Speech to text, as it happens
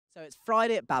So it's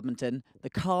Friday at Badminton, the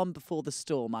calm before the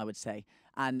storm, I would say.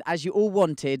 And as you all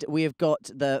wanted, we have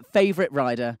got the favourite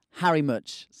rider, Harry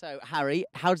Mutch. So, Harry,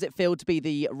 how does it feel to be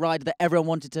the rider that everyone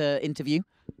wanted to interview?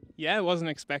 Yeah, it wasn't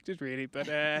expected really, but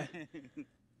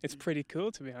it's pretty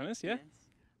cool to be honest, yeah.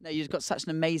 No, you've got such an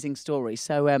amazing story.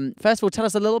 So, first of all, tell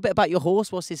us a little bit about your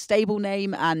horse. What's his stable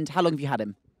name and how long have you had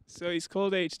him? So he's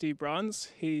called HD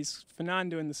Bronze. He's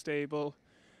Fernando in the stable.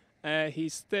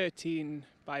 He's 13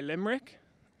 by Limerick.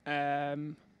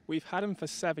 We've had him for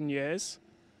 7 years,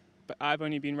 but I've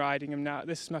only been riding him now.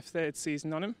 This is my 3rd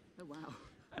season on him. Oh,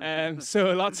 wow.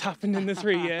 So a lot's happened in the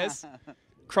 3 years.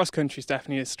 Cross country's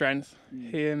definitely his strength.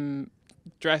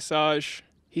 Dressage,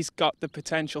 he's got the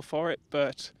potential for it,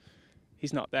 but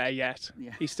he's not there yet.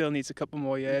 Yeah. He still needs a couple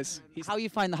more years. How you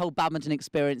find the whole badminton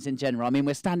experience in general? I mean,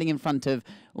 we're standing in front of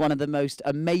one of the most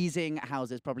amazing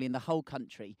houses probably in the whole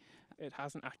country. It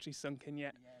hasn't actually sunk in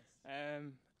yet.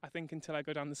 I think until I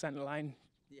go down the centre line,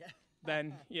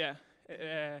 then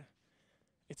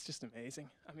it's just amazing.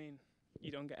 I mean,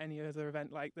 you don't get any other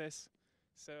event like this,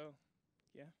 so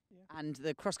yeah. And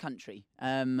the cross country.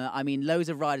 I mean, loads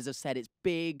of riders have said it's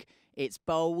big, it's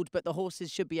bold, but the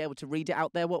horses should be able to read it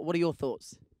out there. What are your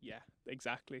thoughts? Yeah,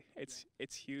 exactly. It's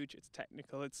huge. It's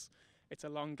technical. It's a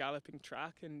long galloping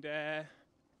track, and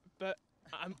but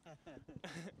I'm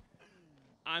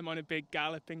on a big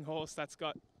galloping horse that's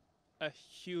got a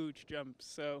huge jump,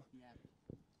 so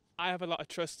I have a lot of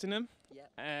trust in him.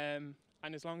 And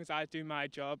as long as I do my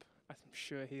job, I'm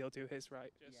sure he'll do his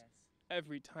right.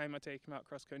 Every time I take him out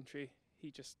cross country,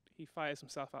 he fires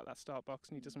himself out that start box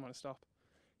and he doesn't want to stop.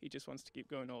 He just wants to keep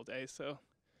going all day. So,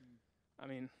 I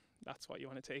mean, that's what you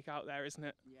want to take out there, isn't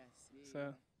it? Yes.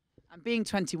 So. And being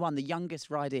 21, the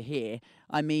youngest rider here,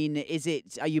 I mean,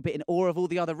 are you a bit in awe of all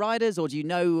the other riders, or do you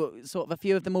know sort of a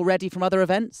few of them already from other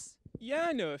events? Yeah,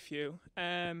 I know a few.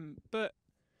 But,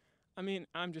 I mean,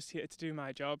 I'm just here to do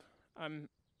my job.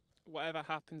 Whatever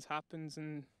happens, happens,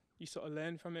 and you sort of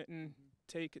learn from it and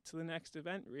take it to the next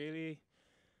event, really.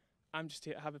 I'm just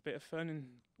here to have a bit of fun, and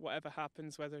whatever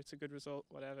happens, whether it's a good result,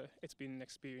 whatever, it's been an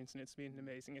experience, and it's been an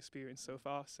amazing experience so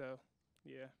far, so,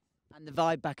 yeah. And the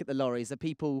vibe back at the lorries, are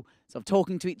people sort of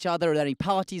talking to each other? Are there any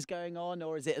parties going on,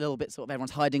 or is it a little bit sort of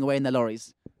everyone's hiding away in their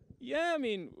lorries? Yeah, I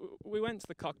mean, we went to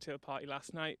the cocktail party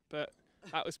last night, but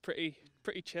that was pretty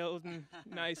chilled and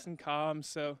nice and calm,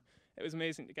 so it was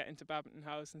amazing to get into Badminton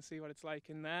House and see what it's like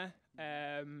in there.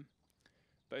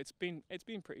 But it's been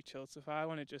pretty chilled so far. I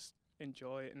want to just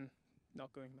enjoy it and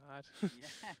not going mad.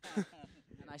 And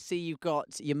I see you've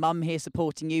got your mum here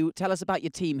supporting you. Tell us about your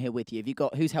team here with you.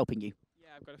 Who's helping you? Yeah,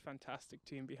 I've got a fantastic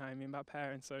team behind me. My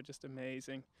parents are just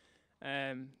amazing.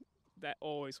 They're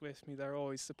always with me. They're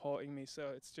always supporting me.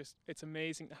 So it's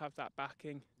amazing to have that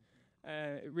backing.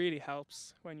 It really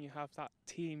helps when you have that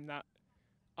team that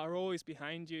are always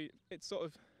behind you. It's sort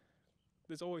of,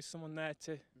 there's always someone there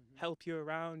to help you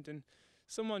around, and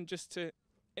someone just to,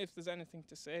 if there's anything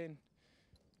to say and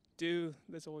do,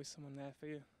 there's always someone there for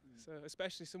you. So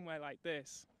especially somewhere like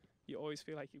this, you always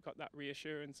feel like you've got that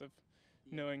reassurance of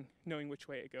knowing which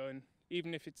way to go. And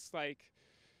even if it's like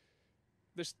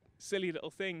there's silly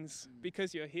little things,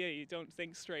 because you're here, you don't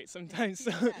think straight sometimes.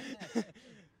 So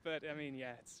but I mean,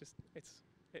 yeah,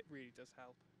 it really does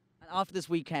help. And after this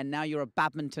weekend, now you're a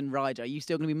badminton rider. Are you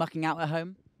still going to be mucking out at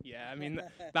home? Yeah, I mean,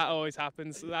 that always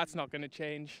happens. So that's not going to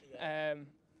change. Yeah,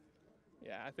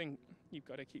 I think you've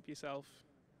got to keep yourself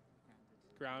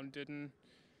grounded, and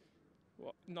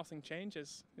nothing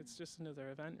changes. It's just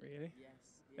another event, really.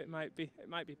 It might be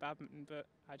badminton, but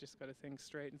I just got to think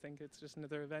straight and think it's just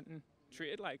another event and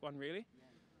treat it like one, really.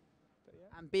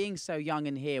 And being so young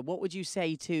in here, what would you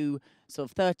say to sort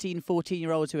of 13,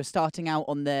 14-year-olds who are starting out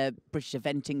on their British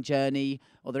eventing journey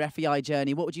or their FEI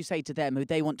journey? What would you say to them who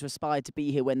they want to aspire to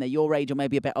be here when they're your age or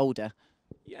maybe a bit older?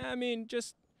 Yeah, I mean,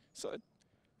 just sort of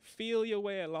feel your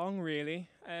way along, really.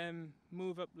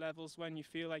 Move up levels when you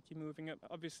feel like you're moving up.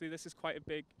 Obviously, this is quite a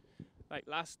big, like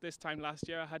this time last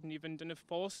year, I hadn't even done a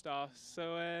 4-star.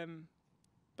 So,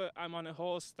 but I'm on a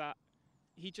horse that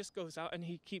he just goes out and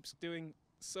he keeps doing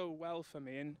so well for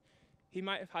me, and he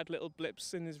might have had little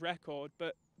blips in his record,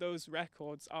 but those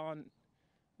records aren't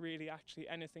really actually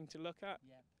anything to look at.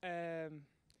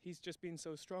 He's just been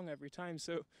so strong every time,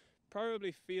 so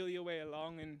probably feel your way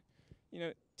along and, you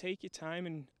know, take your time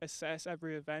and assess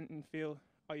every event and feel,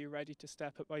 are you ready to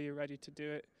step up, are you ready to do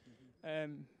it?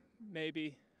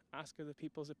 Maybe ask other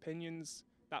people's opinions.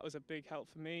 That was a big help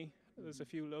for me. There's a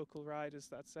few local riders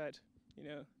that said, you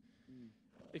know,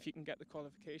 if you can get the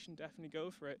qualification, definitely go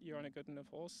for it. You're on a good enough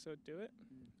horse, so do it.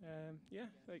 Yeah.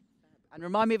 And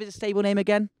remind me of his stable name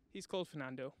again? He's called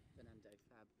Fernando.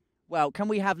 Well, can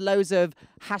we have loads of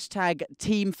hashtag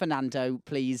Team Fernando,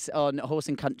 please, on Horse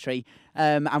and Country?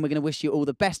 And we're going to wish you all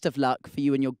the best of luck for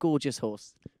you and your gorgeous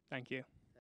horse. Thank you.